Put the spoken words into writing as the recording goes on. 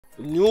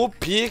New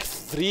peak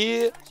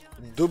 3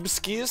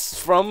 dubskis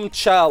from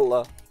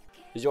Chell.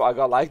 Yo, I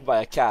got liked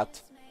by a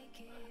cat.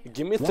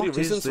 Give me 3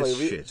 reasons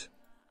why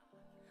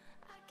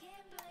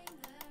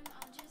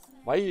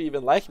Why you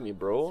even like me,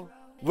 bro?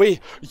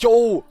 Wait,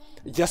 yo!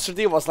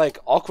 Yesterday was like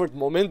awkward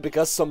moment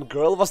because some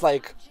girl was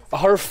like,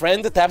 her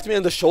friend tapped me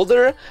on the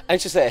shoulder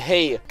and she said,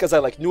 hey, because I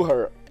like knew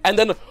her. And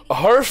then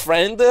her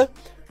friend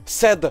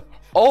said,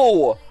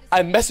 oh,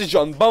 I messaged you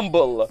on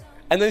Bumble.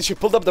 And then she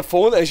pulled up the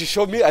phone and she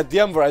showed me a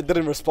DM where I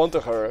didn't respond to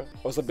her.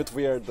 It was a bit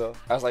weird though.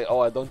 I was like, oh,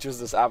 I don't use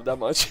this app that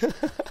much. Did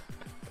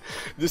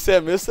you say I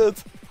missed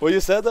it? What you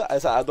said? I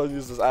said, I don't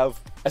use this app.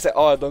 I said,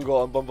 oh, I don't go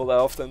on Bumble that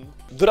often.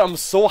 Dude, I'm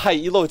so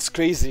high elo, it's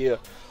crazy.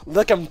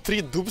 Like, I'm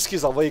 3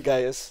 dubskis away,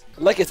 guys.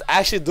 Like, it's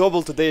actually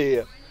doable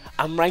today.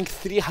 I'm ranked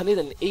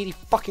 380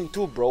 fucking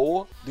 2,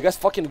 bro. Do you guys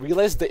fucking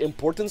realize the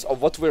importance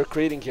of what we're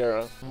creating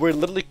here? We're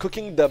literally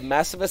cooking the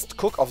massivest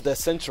cook of the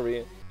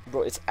century.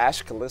 Bro, it's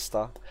Ash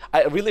Kalista.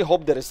 I really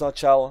hope that it's not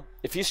Chell.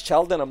 If he's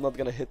Chell, then I'm not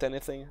gonna hit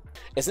anything.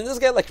 Isn't this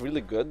guy like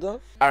really good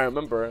though? I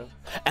remember.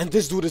 And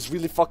this dude is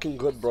really fucking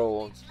good,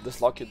 bro. This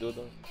lucky dude.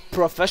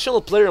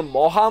 Professional player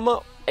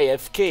Moham,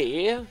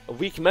 AFK,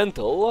 weak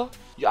mental.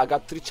 Yeah, I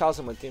got 3 Chells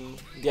on my team.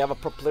 They have a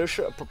pro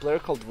player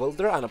called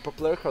Wilder and a pro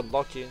player called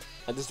Lucky.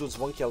 And this dude's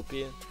 1k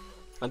LP.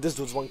 And this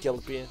dude's 1k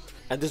LP.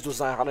 And this dude's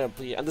 900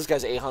 LP. And this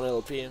guy's 800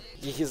 LP.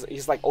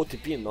 He's like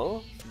OTP,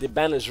 no? The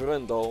ban is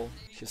ruined though.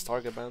 He's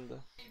target banned.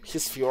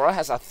 His Fiora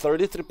has a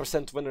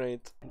 33% win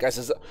rate.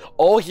 Guys,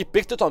 oh, he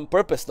picked it on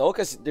purpose, no?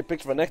 Because they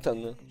picked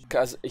Renekton.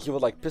 Because he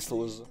would like piss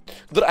lose.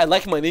 Dude, I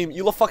like my name.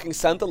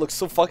 Elosanta looks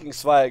so fucking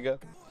swag.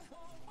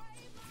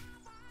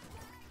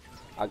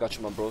 I got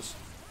you, my bros.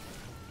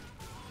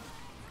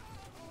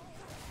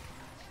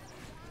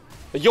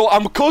 Yo,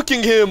 I'm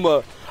cooking him!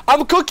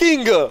 I'm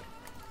cooking!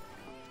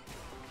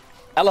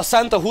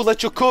 Elosanta, who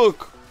let you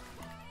cook?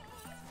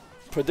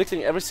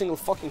 Predicting every single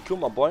fucking kill,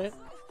 my boy.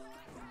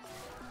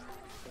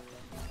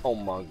 Oh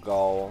my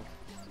god.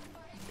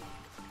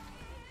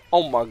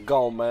 Oh my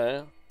god,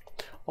 man.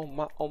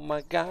 Oh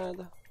my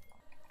god.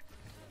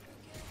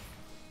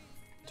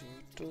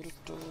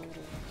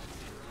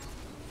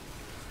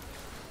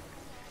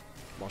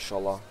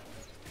 Mashallah.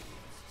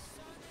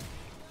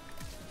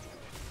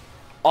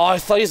 Oh, I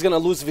thought he's gonna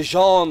lose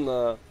vision.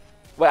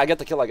 Wait, I get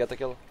the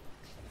kill,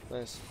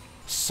 Nice.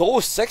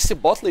 So sexy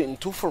bot lane,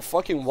 2 for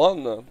fucking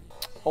 1.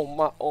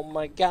 Oh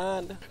my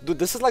god. Dude,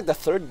 this is like the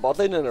 3rd bot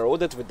lane in a row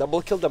that we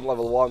double killed them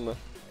level 1.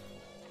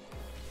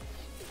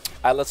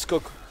 Alright, let's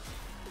cook.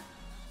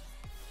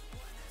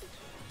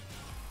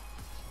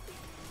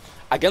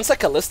 Against a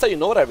Kalista, you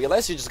know what I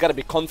realized? You just gotta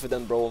be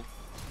confident, bro.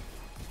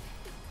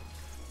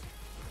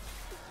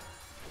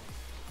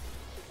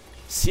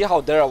 See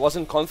how there I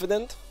wasn't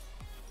confident?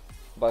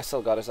 But I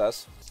still got his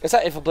ass. It's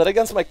like if I played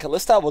against my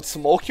Kalista, I would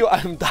smoke you.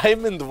 I'm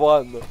diamond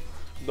 1.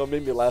 Don't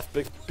make me laugh,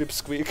 pip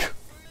squeak.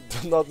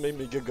 Do not make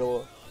me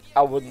giggle.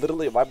 I would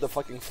literally wipe the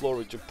fucking floor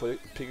with your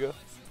pig.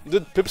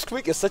 Dude,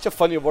 pipsqueak is such a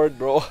funny word,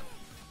 bro.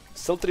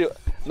 Still 3.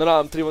 No,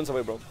 I'm 3 wins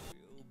away, bro.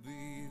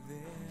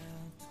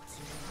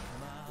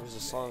 Where's the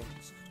song?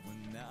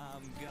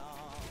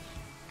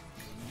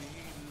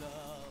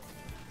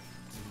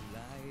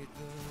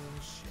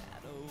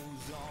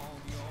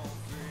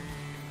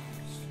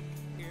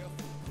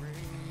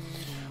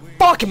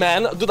 Fuck,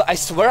 man! Dude, I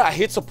swear I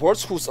hate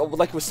supports who's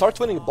like, we start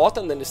winning bot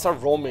and then they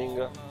start roaming.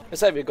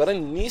 It's like, have you got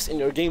any knees in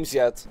your games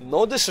yet?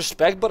 No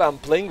disrespect, but I'm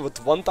playing with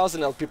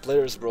 1000 LP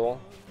players, bro.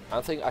 I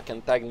don't think I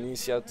can tag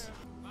knees yet.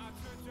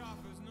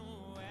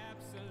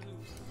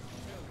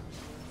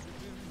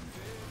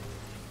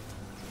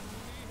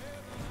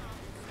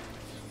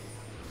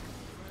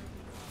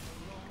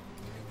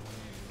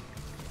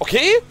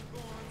 Okay?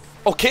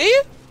 Okay?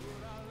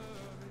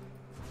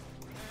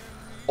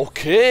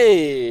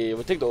 Okay,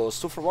 we take those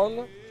 2 for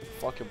 1.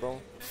 Fuck it,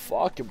 bro.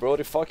 Fuck it,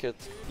 brody. Fuck it.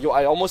 Yo,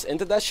 I almost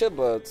ended that shit,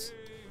 but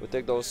we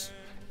take those.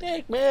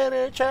 Take me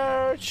to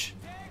church.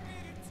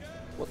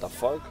 What the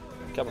fuck?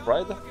 Cap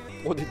Pride?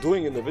 What are they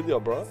doing in the video,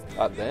 bro?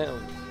 Ah,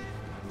 damn.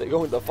 They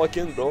going the fuck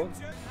in, bro.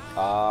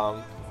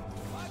 I'm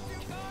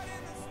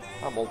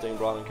ulting,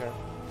 bro. I don't care.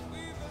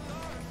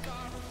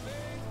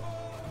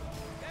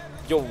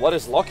 Yo, what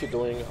is Lucky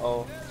doing?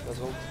 Oh, that's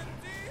ult.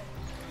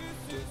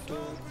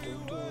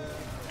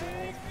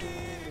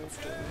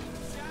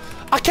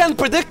 I can't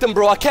predict him,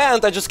 bro. I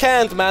can't. I just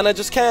can't, man. I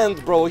just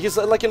can't, bro. He's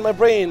like in my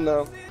brain.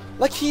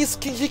 Like he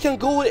can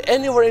go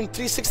anywhere in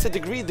 360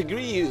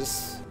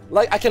 degrees.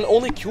 Like I can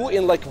only Q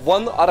in like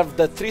 1 out of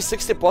the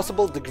 360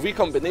 possible degree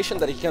combination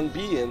that he can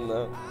be in.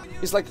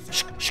 He's like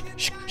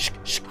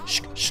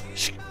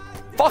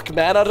fuck,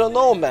 man. I don't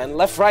know, man.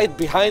 Left, right,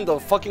 behind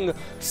on fucking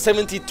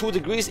 72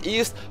 degrees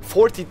east,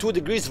 42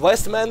 degrees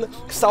west, man.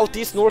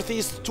 Southeast,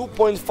 northeast,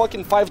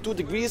 2.52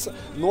 degrees,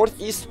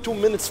 northeast 2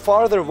 minutes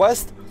farther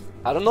west.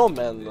 I don't know,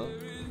 man.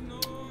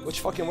 Which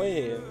fucking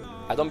way?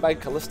 I don't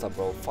bag Kalista,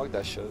 bro. Fuck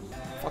that shit.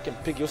 Fucking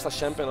pig useless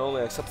champion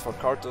only except for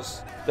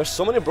Karthus. There's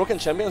so many broken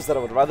champions that I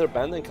would rather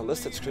ban than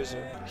Kalista. It's crazy.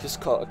 He's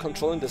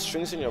controlling the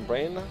strings in your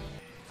brain.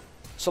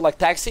 So like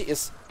Taxi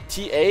is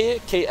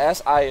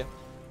T-A-K-S-I.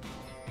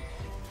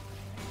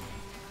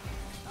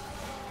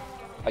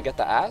 I get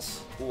the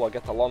ass. Ooh, I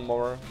get the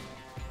lawnmower.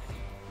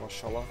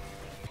 Mashallah.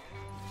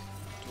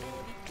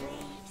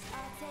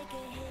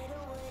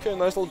 Okay,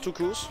 nice little 2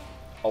 coups.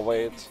 Oh,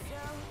 wait.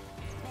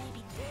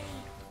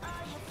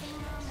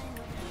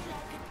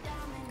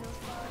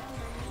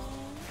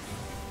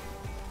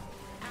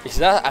 Is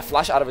that a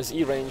flash out of his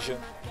E range?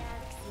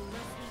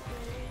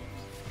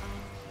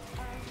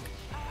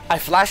 I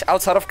flash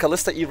outside of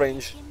Kalista E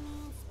range.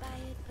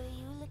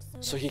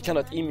 So he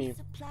cannot E me.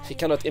 He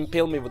cannot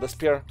impale me with a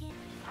spear.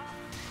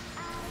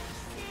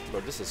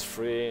 Bro, this is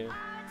free.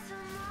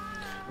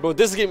 Bro,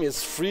 this game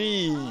is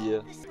free.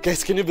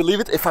 Guys, can you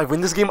believe it? If I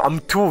win this game, I'm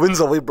 2 wins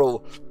away,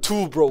 bro.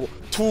 2, bro.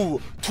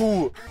 2.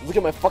 Look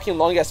at my fucking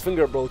long ass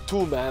finger, bro.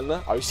 2, man.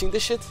 Are you seeing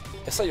this shit?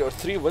 It's like you're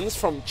 3 wins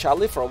from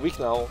Charlie for a week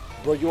now.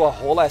 Bro, you a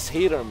whole ass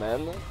hater,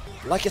 man.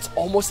 Like it's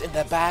almost in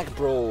the bag,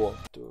 bro.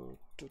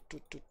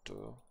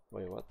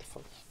 Wait, what the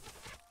fuck?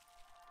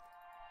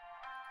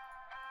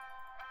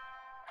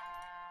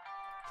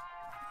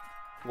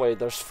 Wait,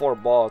 there's 4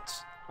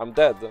 bots. I'm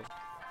dead.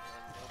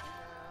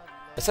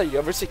 It's like, you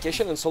ever see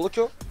Cation in solo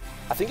queue?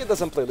 I think he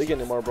doesn't play League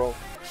anymore, bro.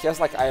 He has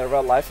like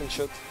IRL life and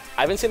shit.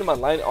 I haven't seen him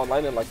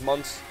online in like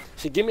months.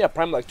 He gave me a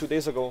prime like 2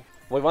 days ago.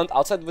 We went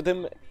outside with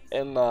him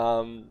in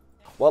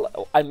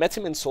well, I met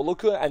him in solo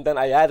queue and then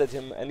I added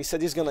him and he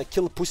said he's gonna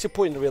kill Pussy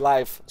Poo in real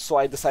life. So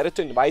I decided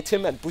to invite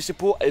him and Pussy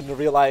Poo in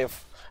real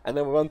life. And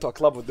then we went to a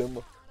club with him,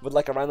 with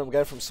like a random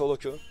guy from solo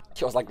queue.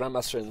 He was like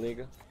Grandmaster in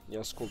League. Yeah,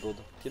 it's cool dude.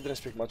 He didn't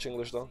speak much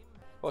English though.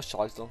 Oh,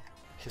 Charles though.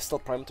 He's still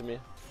prime to me.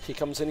 He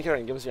comes in here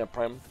and gives me a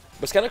prime.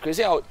 But it's kind of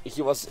crazy how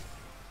he was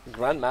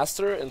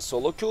Grandmaster in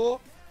solo queue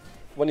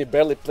when he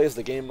barely plays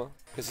the game.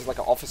 Because he's like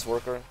an office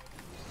worker.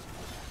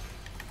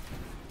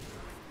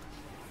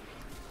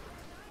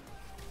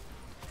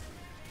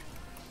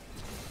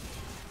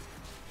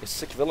 Is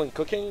sick villain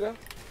cooking?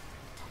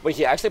 Wait,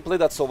 he actually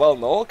played that so well,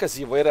 no? Because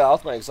he waited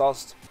out my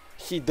exhaust.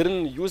 He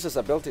didn't use his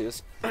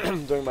abilities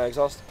during my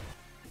exhaust.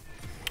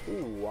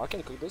 Ooh, I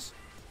can cook this.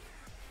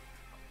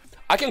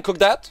 I can cook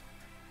that?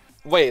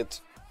 Wait.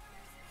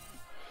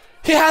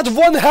 He had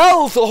 1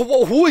 health!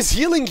 Who is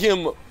healing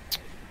him?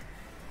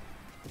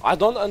 I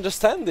don't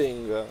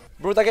understanding.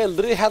 Bro, that guy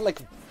literally had like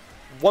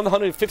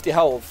 150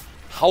 health.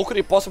 How could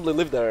he possibly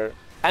live there?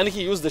 And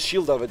he used the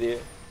shield already.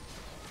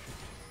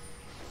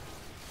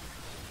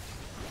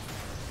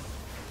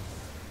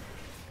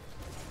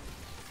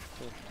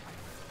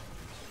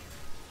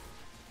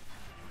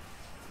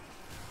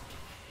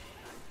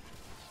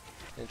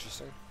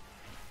 Interesting.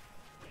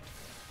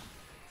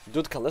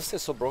 Dude, Kalista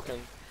is so broken.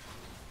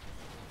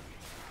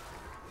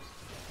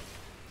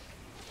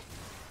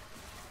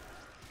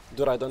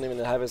 Dude, I don't even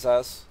have his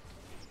ass.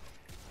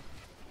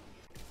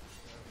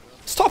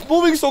 Stop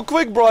moving so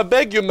quick, bro, I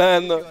beg you,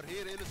 man. You are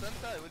here,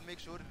 Elosanta, I will make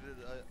sure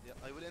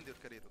I will end your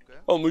career, okay?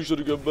 I'll make sure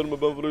to get better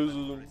about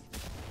racism.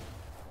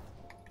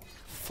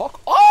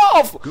 Fuck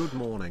off! Good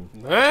morning.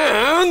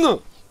 Man!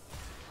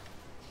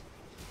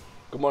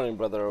 Good morning,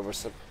 brother,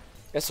 Oversip.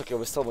 It's okay,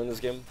 we still win this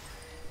game.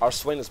 Our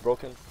Swain is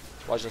broken.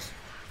 Watch this.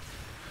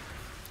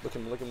 Look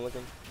him, look him, look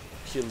him.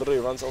 He literally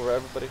runs over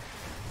everybody.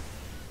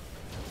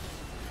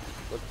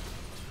 Look.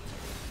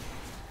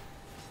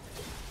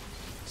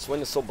 Swain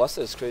is so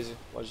busted, it's crazy.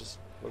 Watch this.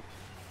 Look.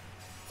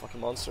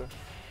 Fucking monster.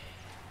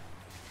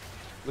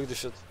 Look at this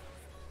shit.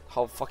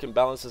 How fucking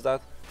balanced is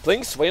that?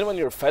 Playing Swain when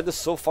you're fed is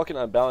so fucking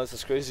unbalanced,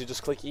 it's crazy. You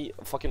just click E,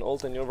 fucking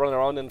ult, and you run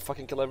around and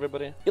fucking kill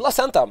everybody.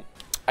 Elosanta.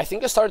 I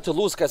think I started to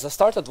lose because I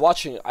started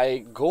watching. I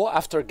go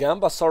after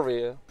Gamba,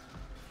 sorry.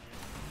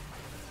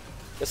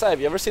 Yes,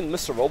 have you ever seen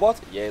Mr. Robot?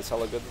 Yeah, it's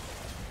hella good.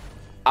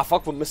 I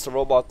fuck with Mr.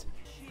 Robot.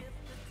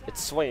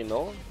 It's Swain,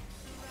 no?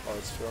 Oh,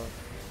 it's Fiora.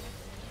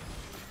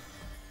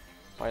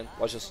 Fine,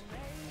 watch this.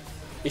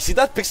 You see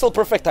that pixel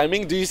perfect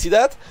timing? Do you see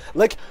that?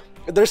 Like,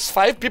 there's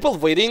 5 people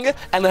waiting,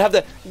 and I have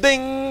the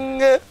ding.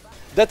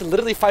 That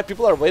literally 5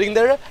 people are waiting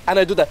there, and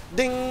I do the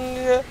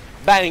ding,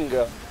 bang,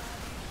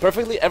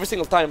 perfectly every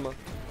single time. What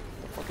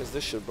the fuck is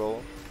this shit,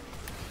 bro?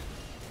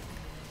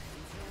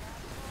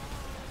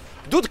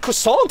 Dude,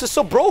 Croissant is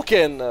so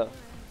broken!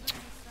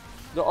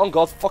 No, on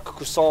God, fuck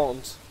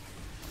Croissant.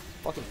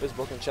 Fucking piss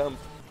broken champ.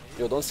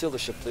 Yo, don't steal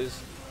this shit,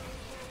 please.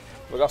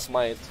 We got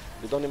smite.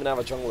 We don't even have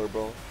a jungler,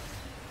 bro.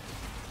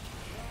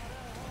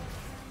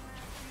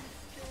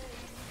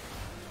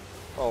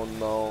 Oh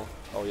no.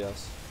 Oh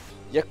yes.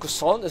 Yeah,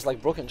 Croissant is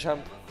like broken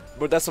champ.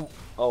 But that's a...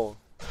 Oh.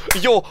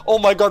 Yo, oh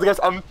my God, guys,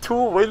 I'm 2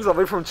 wins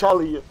away from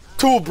Charlie.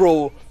 2,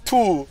 bro.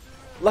 2.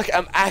 Like,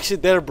 I'm actually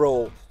there,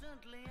 bro.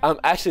 I'm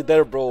actually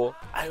there, bro.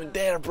 I'm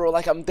there, bro.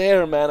 Like, I'm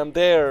there, man. I'm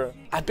there.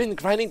 I've been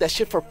grinding that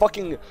shit for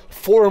fucking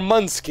 4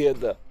 months,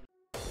 kid.